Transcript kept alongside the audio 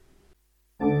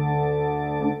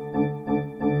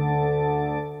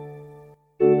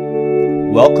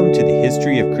Welcome to the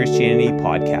History of Christianity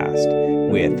podcast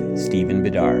with Stephen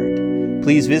Bedard.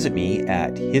 Please visit me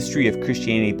at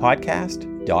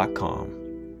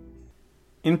historyofchristianitypodcast.com.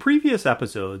 In previous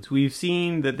episodes, we've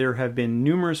seen that there have been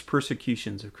numerous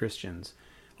persecutions of Christians,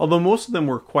 although most of them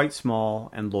were quite small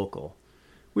and local.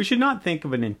 We should not think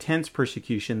of an intense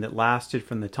persecution that lasted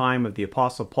from the time of the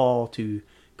Apostle Paul to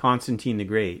Constantine the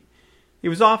Great. It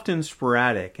was often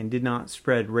sporadic and did not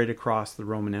spread right across the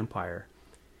Roman Empire.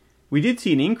 We did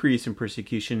see an increase in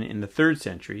persecution in the 3rd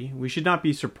century. We should not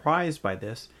be surprised by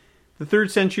this. The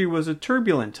 3rd century was a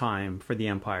turbulent time for the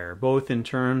empire, both in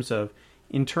terms of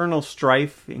internal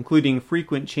strife, including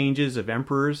frequent changes of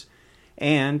emperors,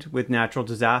 and with natural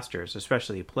disasters,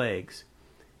 especially plagues.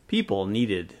 People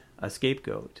needed a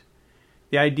scapegoat.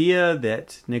 The idea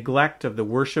that neglect of the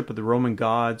worship of the Roman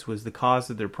gods was the cause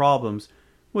of their problems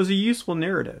was a useful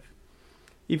narrative.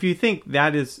 If you think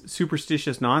that is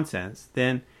superstitious nonsense,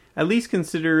 then at least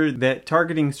consider that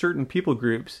targeting certain people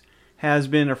groups has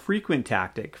been a frequent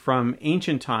tactic from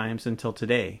ancient times until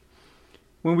today.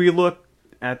 When we look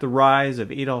at the rise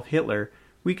of Adolf Hitler,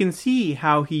 we can see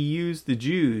how he used the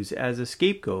Jews as a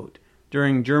scapegoat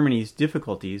during Germany's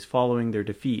difficulties following their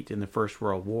defeat in the First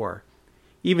World War.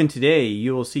 Even today,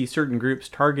 you will see certain groups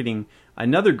targeting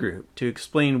another group to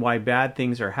explain why bad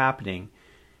things are happening,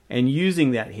 and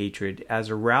using that hatred as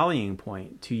a rallying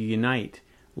point to unite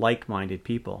like-minded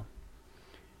people.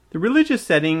 The religious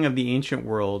setting of the ancient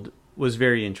world was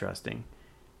very interesting.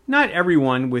 Not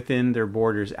everyone within their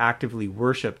borders actively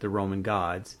worshipped the Roman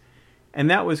gods,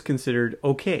 and that was considered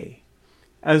okay.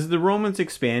 As the Romans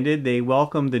expanded, they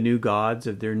welcomed the new gods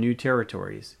of their new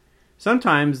territories.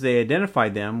 Sometimes they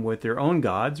identified them with their own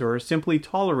gods or simply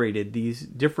tolerated these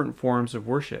different forms of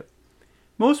worship.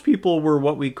 Most people were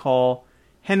what we call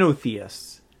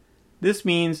henotheists. This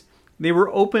means they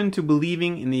were open to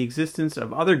believing in the existence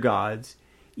of other gods,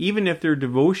 even if their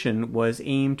devotion was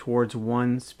aimed towards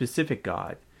one specific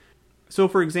god. So,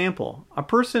 for example, a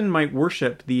person might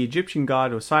worship the Egyptian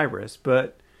god Osiris,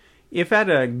 but if at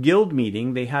a guild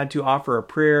meeting they had to offer a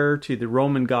prayer to the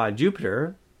Roman god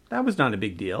Jupiter, that was not a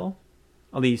big deal,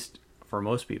 at least for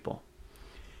most people.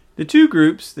 The two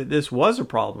groups that this was a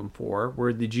problem for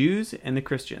were the Jews and the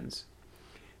Christians.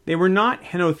 They were not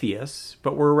henotheists,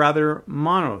 but were rather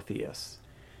monotheists.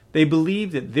 They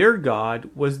believed that their God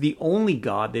was the only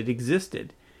God that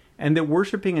existed, and that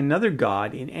worshiping another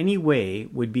god in any way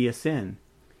would be a sin.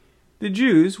 The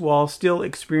Jews, while still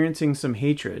experiencing some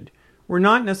hatred, were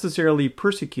not necessarily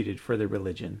persecuted for their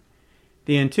religion.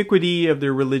 The antiquity of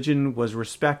their religion was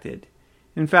respected.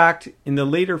 In fact, in the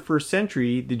later 1st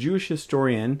century, the Jewish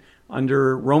historian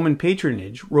under Roman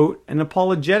patronage wrote an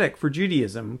apologetic for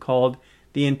Judaism called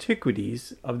The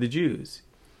Antiquities of the Jews.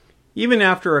 Even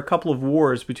after a couple of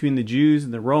wars between the Jews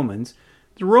and the Romans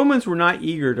were not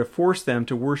eager to force them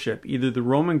to worship either the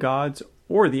Roman gods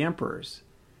or the emperors.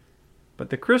 But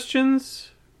the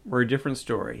Christians were a different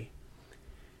story.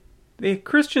 The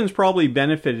Christians probably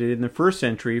benefited in the 1st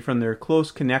century from their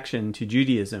close connection to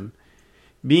Judaism,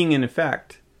 being in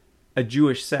effect a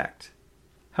Jewish sect.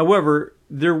 However,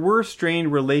 there were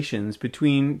strained relations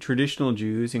between traditional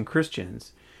Jews and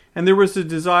Christians, and there was a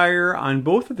desire on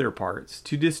both of their parts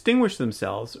to distinguish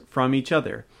themselves from each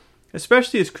other,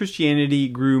 especially as Christianity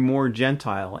grew more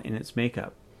Gentile in its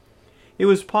makeup. It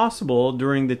was possible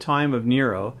during the time of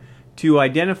Nero to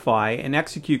identify and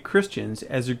execute Christians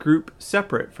as a group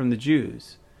separate from the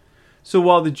Jews. So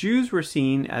while the Jews were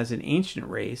seen as an ancient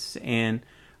race and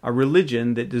a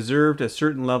religion that deserved a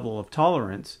certain level of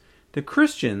tolerance, the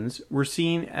Christians were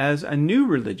seen as a new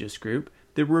religious group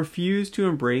that refused to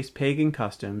embrace pagan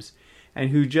customs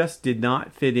and who just did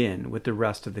not fit in with the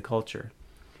rest of the culture.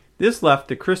 This left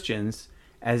the Christians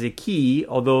as a key,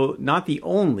 although not the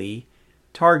only,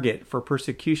 target for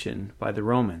persecution by the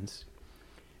Romans.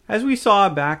 As we saw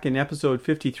back in episode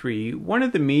 53, one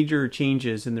of the major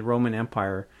changes in the Roman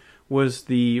Empire was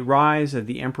the rise of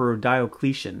the Emperor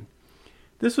Diocletian.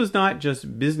 This was not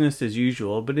just business as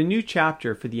usual, but a new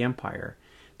chapter for the empire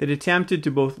that attempted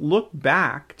to both look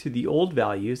back to the old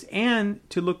values and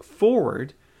to look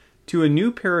forward to a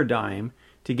new paradigm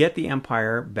to get the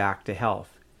empire back to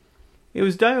health. It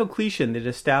was Diocletian that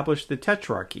established the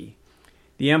Tetrarchy.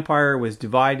 The empire was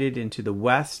divided into the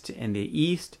west and the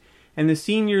east, and the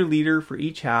senior leader for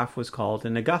each half was called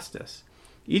an Augustus.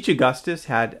 Each Augustus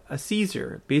had a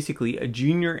Caesar, basically a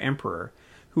junior emperor,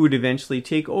 who would eventually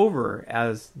take over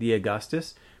as the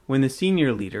Augustus when the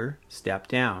senior leader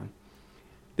stepped down.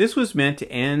 This was meant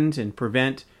to end and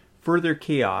prevent further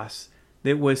chaos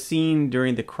that was seen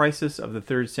during the crisis of the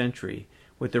 3rd century,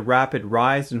 with the rapid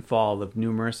rise and fall of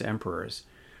numerous emperors,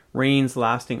 reigns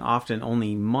lasting often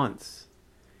only months.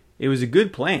 It was a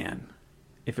good plan,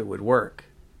 if it would work.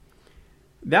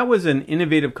 That was an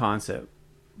innovative concept,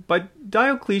 but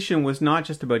Diocletian was not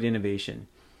just about innovation.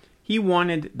 He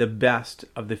wanted the best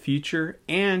of the future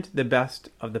and the best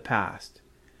of the past.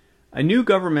 A new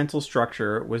governmental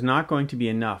structure was not going to be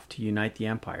enough to unite the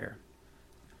empire.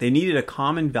 They needed a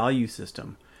common value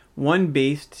system, one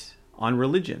based on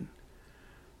religion.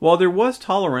 While there was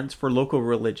tolerance for local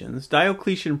religions,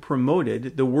 Diocletian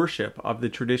promoted the worship of the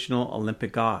traditional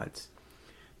Olympic gods.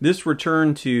 This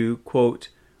return to, quote,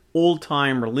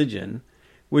 old-time religion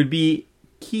would be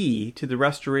key to the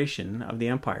restoration of the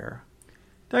empire.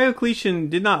 Diocletian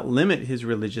did not limit his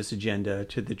religious agenda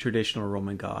to the traditional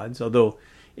Roman gods, although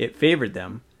it favored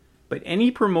them, but any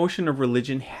promotion of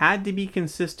religion had to be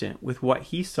consistent with what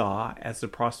he saw as the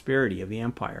prosperity of the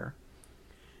empire.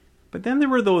 But then there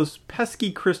were those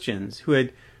pesky Christians who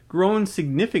had grown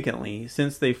significantly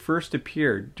since they first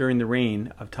appeared during the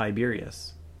reign of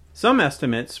Tiberius. Some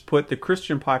estimates put the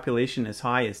Christian population as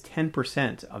high as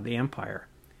 10% of the empire.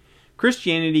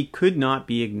 Christianity could not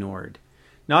be ignored.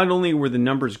 Not only were the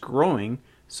numbers growing,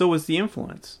 so was the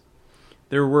influence.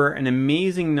 There were an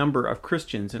amazing number of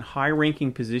Christians in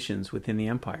high-ranking positions within the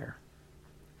empire.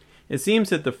 It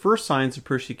seems that the first signs of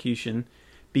persecution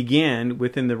began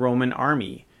within the Roman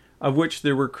army, of which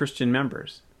there were Christian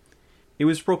members. It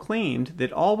was proclaimed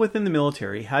that all within the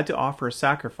military had to offer a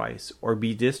sacrifice or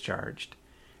be discharged.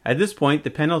 At this point, the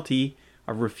penalty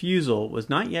of refusal was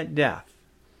not yet death.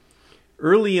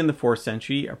 Early in the 4th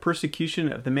century, a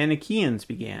persecution of the Manichaeans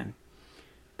began.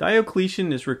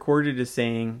 Diocletian is recorded as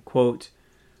saying, quote,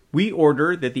 "We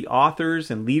order that the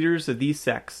authors and leaders of these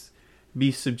sects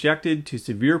be subjected to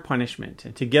severe punishment,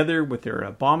 and together with their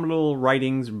abominable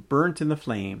writings burnt in the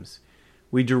flames.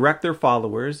 We direct their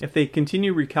followers, if they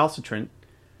continue recalcitrant,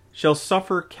 shall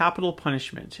suffer capital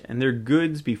punishment, and their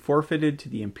goods be forfeited to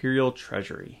the imperial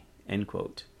treasury." End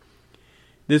quote.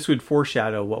 This would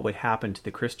foreshadow what would happen to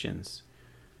the Christians.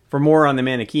 For more on the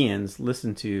Manichaeans,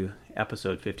 listen to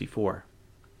episode 54.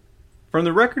 From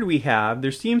the record we have,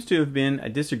 there seems to have been a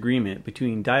disagreement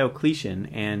between Diocletian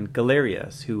and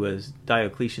Galerius, who was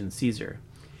Diocletian's Caesar.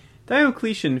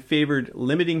 Diocletian favored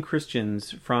limiting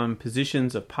Christians from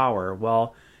positions of power,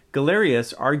 while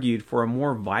Galerius argued for a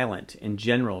more violent and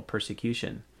general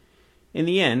persecution. In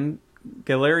the end,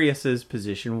 Galerius's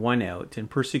position won out and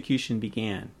persecution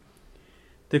began.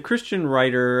 The Christian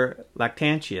writer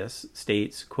Lactantius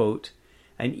states, quote,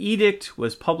 "An edict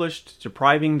was published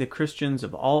depriving the Christians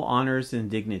of all honors and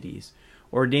dignities,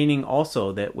 ordaining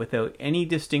also that without any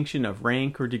distinction of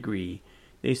rank or degree,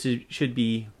 they should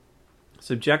be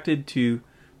subjected to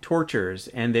tortures,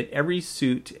 and that every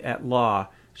suit at law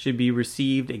should be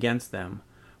received against them,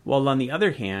 while on the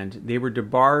other hand they were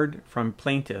debarred from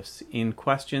plaintiffs in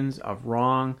questions of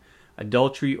wrong,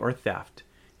 adultery, or theft,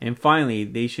 and finally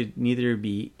they should neither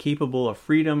be capable of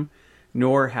freedom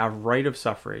nor have right of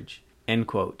suffrage." End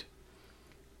quote.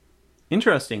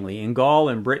 Interestingly, in Gaul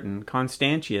and Britain,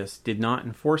 Constantius did not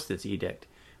enforce this edict,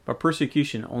 but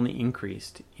persecution only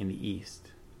increased in the east.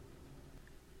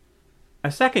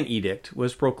 A second edict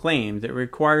was proclaimed that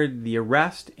required the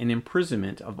arrest and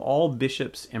imprisonment of all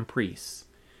bishops and priests.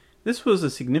 This was a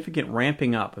significant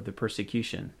ramping up of the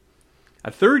persecution. A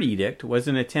third edict was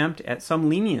an attempt at some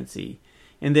leniency,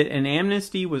 in that an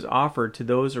amnesty was offered to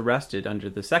those arrested under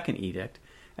the second edict,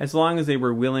 as long as they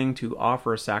were willing to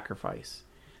offer a sacrifice.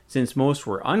 Since most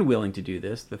were unwilling to do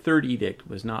this, the third edict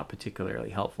was not particularly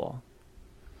helpful.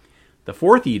 The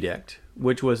fourth edict,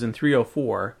 which was in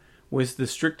 304, was the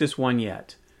strictest one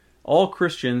yet. All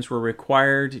Christians were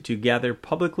required to gather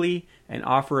publicly and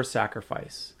offer a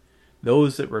sacrifice.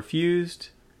 Those that refused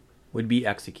would be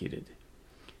executed.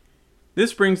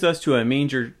 This brings us to a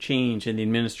major change in the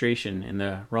administration in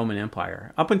the Roman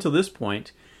Empire. Up until this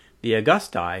point, the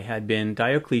Augusti had been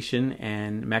Diocletian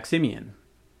and Maximian,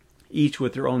 each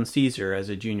with their own Caesar as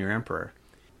a junior emperor.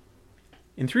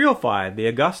 In 305, the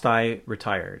Augusti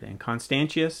retired, and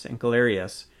Constantius and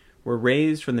Galerius were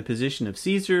raised from the position of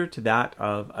Caesar to that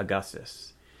of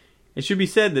Augustus. It should be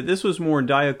said that this was more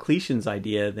Diocletian's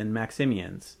idea than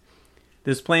Maximian's.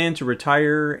 This plan to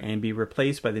retire and be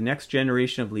replaced by the next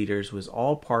generation of leaders was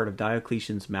all part of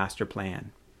Diocletian's master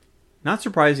plan. Not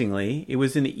surprisingly, it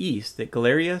was in the east that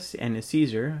Galerius and his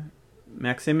Caesar,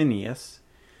 Maximianus,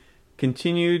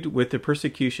 continued with the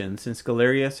persecution, since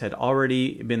Galerius had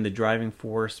already been the driving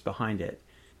force behind it,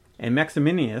 and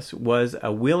Maximianus was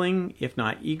a willing, if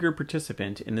not eager,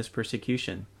 participant in this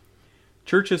persecution.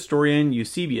 Church historian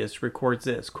Eusebius records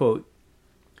this, quote,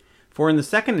 "For in the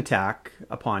second attack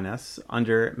upon us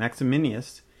under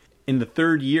Maximianus, in the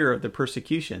 3rd year of the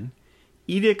persecution,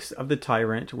 edicts of the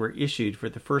tyrant were issued for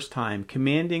the first time,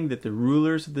 commanding that the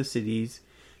rulers of the cities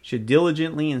should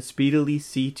diligently and speedily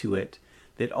see to it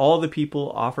that all the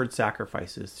people offered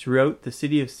sacrifices. Throughout the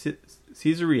city of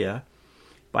Caesarea,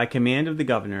 by command of the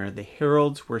governor, the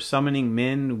heralds were summoning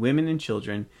men, women, and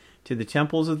children to the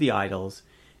temples of the idols,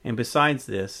 and besides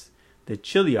this, the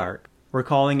chiliarch were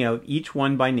calling out each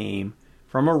one by name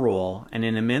from a roll, and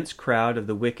an immense crowd of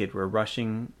the wicked were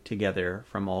rushing together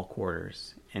from all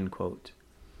quarters." End quote.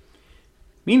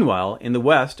 Meanwhile, in the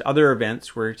West, other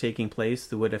events were taking place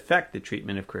that would affect the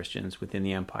treatment of Christians within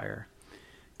the empire.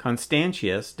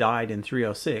 Constantius died in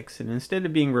 306, and instead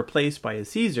of being replaced by a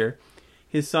Caesar,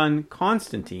 his son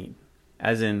Constantine,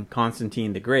 as in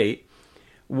Constantine the Great,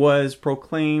 was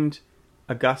proclaimed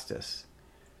Augustus.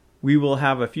 We will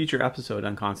have a future episode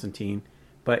on Constantine,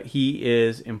 but he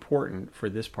is important for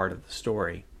this part of the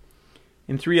story.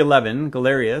 In 311,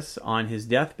 Galerius, on his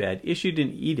deathbed, issued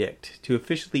an edict to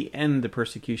officially end the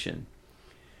persecution.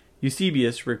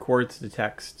 Eusebius records the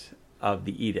text of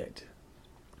the edict.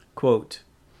 Quote,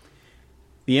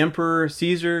 "The Emperor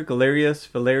Caesar, Galerius,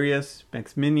 Valerius,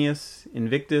 Maximianus,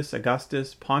 Invictus,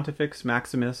 Augustus, Pontifex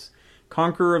Maximus,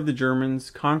 conqueror of the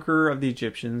Germans, conqueror of the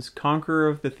Egyptians, conqueror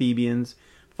of the Thebians,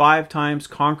 5 times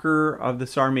conqueror of the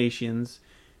Sarmatians,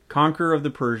 conqueror of the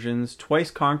Persians,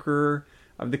 twice conqueror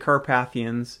of the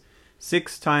Carpathians,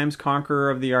 6 times conqueror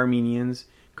of the Armenians,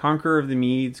 conqueror of the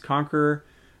Medes, conqueror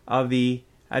of the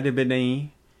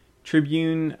Adabini,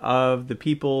 tribune of the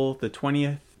people the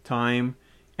 20th time,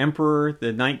 emperor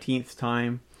the 19th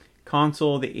time,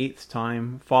 consul the 8th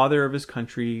time, father of his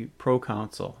country,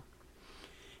 proconsul.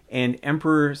 And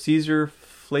Emperor Caesar,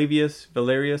 Flavius,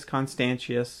 Valerius,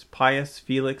 Constantius, Pius,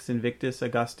 Felix, Invictus,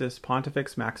 Augustus,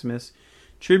 Pontifex Maximus,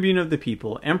 tribune of the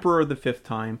people, emperor of the 5th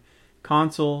time,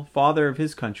 consul, father of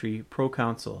his country,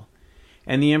 proconsul.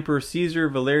 And the Emperor Caesar,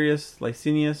 Valerius,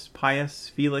 Licinius, Pius,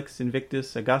 Felix,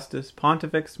 Invictus, Augustus,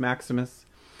 Pontifex Maximus,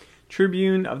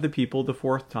 tribune of the people the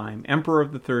 4th time, emperor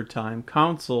of the 3rd time,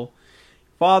 consul,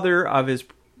 father of his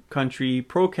country,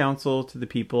 proconsul to the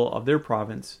people of their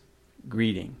province,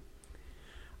 greeting.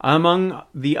 Among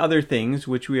the other things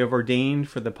which we have ordained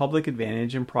for the public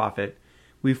advantage and profit,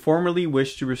 we formerly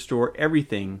wished to restore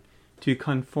everything to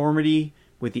conformity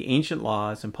with the ancient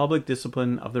laws and public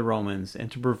discipline of the Romans,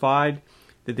 and to provide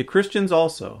that the Christians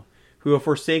also, who have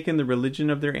forsaken the religion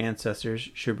of their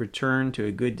ancestors, should return to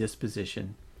a good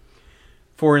disposition.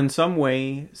 For in some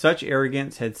way such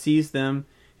arrogance had seized them,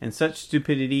 and such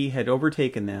stupidity had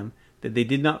overtaken them, that they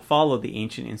did not follow the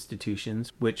ancient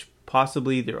institutions which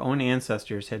possibly their own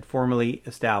ancestors had formerly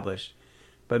established,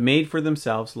 but made for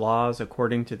themselves laws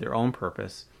according to their own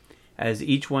purpose, as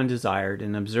each one desired,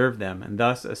 and observed them, and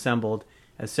thus assembled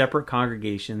as separate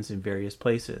congregations in various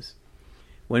places.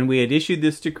 When we had issued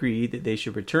this decree that they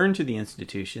should return to the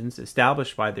institutions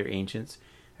established by their ancients,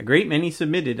 a great many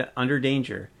submitted under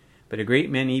danger, but a great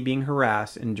many, being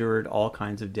harassed, endured all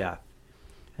kinds of death.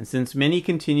 And since many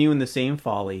continue in the same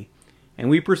folly, and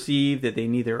we perceive that they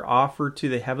neither offer to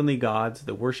the heavenly gods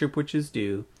the worship which is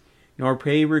due, nor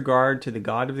pay regard to the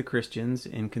God of the Christians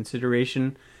in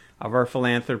consideration of our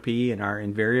philanthropy and our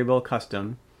invariable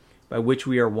custom, by which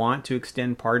we are wont to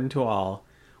extend pardon to all,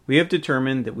 we have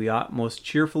determined that we ought most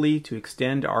cheerfully to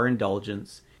extend our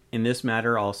indulgence in this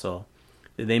matter also,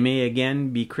 that they may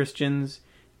again be Christians,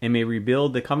 and may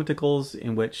rebuild the conventicles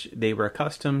in which they were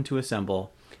accustomed to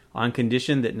assemble, on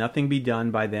condition that nothing be done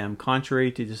by them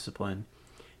contrary to discipline.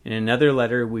 In another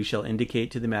letter we shall indicate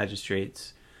to the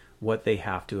magistrates what they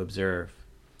have to observe.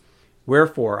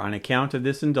 Wherefore, on account of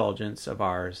this indulgence of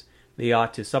ours, they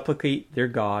ought to supplicate their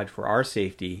God for our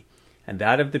safety, and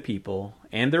that of the people,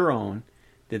 and their own,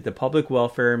 that the public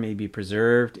welfare may be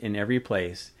preserved in every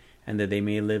place, and that they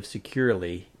may live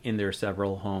securely in their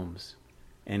several homes."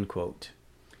 End quote.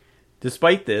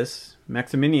 Despite this,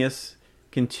 Maximianus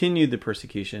continued the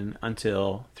persecution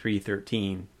until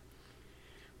 313.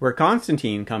 Where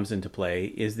Constantine comes into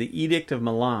play is the Edict of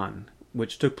Milan,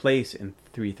 which took place in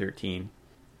 313.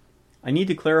 I need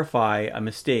to clarify a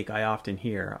mistake I often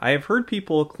hear. I have heard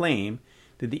people claim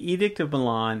that the Edict of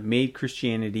Milan made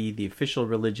Christianity the official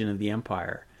religion of the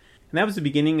empire, and that was the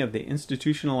beginning of the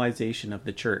institutionalization of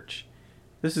the church.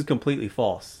 This is completely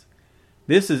false.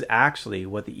 This is actually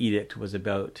what the edict was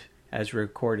about, as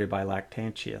recorded by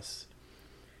Lactantius.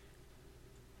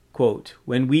 Quote,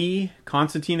 "When we,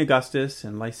 Constantine Augustus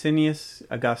and Licinius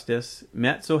Augustus,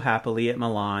 met so happily at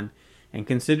Milan, and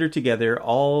considered together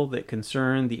all that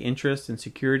concerned the interest and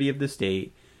security of the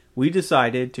state, we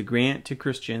decided to grant to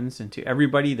Christians and to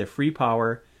everybody the free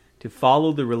power to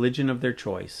follow the religion of their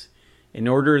choice, in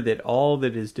order that all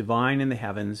that is divine in the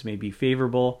heavens may be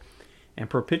favorable and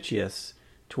propitious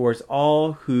towards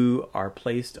all who are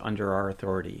placed under our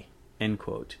authority." End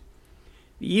quote.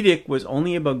 The edict was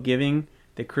only about giving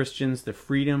the Christians the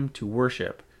freedom to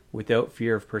worship without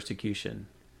fear of persecution.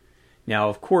 Now,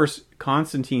 of course,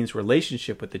 Constantine's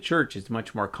relationship with the church is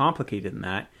much more complicated than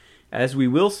that, as we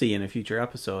will see in a future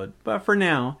episode, but for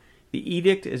now, the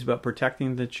edict is about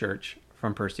protecting the church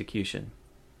from persecution.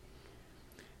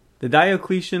 The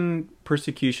Diocletian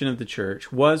persecution of the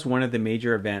church was one of the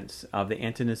major events of the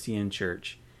Ante-Nicene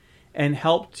Church and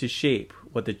helped to shape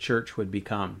what the church would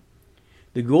become.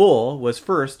 The goal was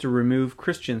first to remove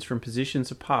Christians from positions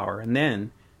of power and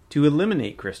then to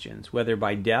eliminate Christians, whether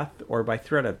by death or by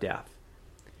threat of death.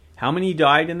 How many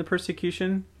died in the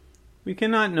persecution? We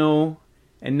cannot know,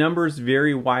 and numbers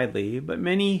vary widely, but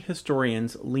many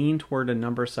historians lean toward a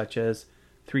number such as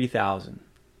 3,000.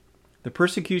 The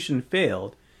persecution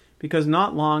failed because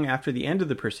not long after the end of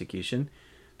the persecution,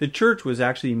 the church was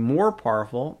actually more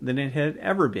powerful than it had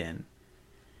ever been.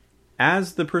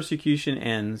 As the persecution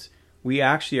ends, we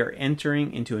actually are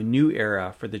entering into a new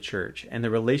era for the church, and the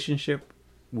relationship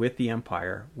with the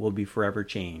empire will be forever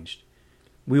changed.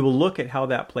 We will look at how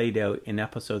that played out in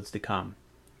episodes to come.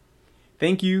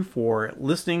 Thank you for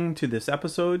listening to this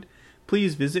episode.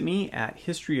 Please visit me at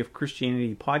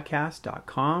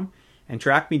historyofchristianitypodcast.com and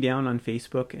track me down on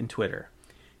Facebook and Twitter.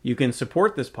 You can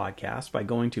support this podcast by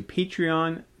going to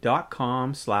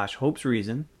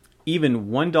patreon.com/hopesreason. Even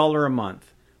 $1 a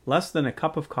month, less than a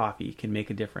cup of coffee, can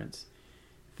make a difference.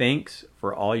 Thanks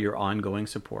for all your ongoing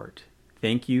support.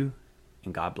 Thank you,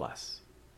 and God bless.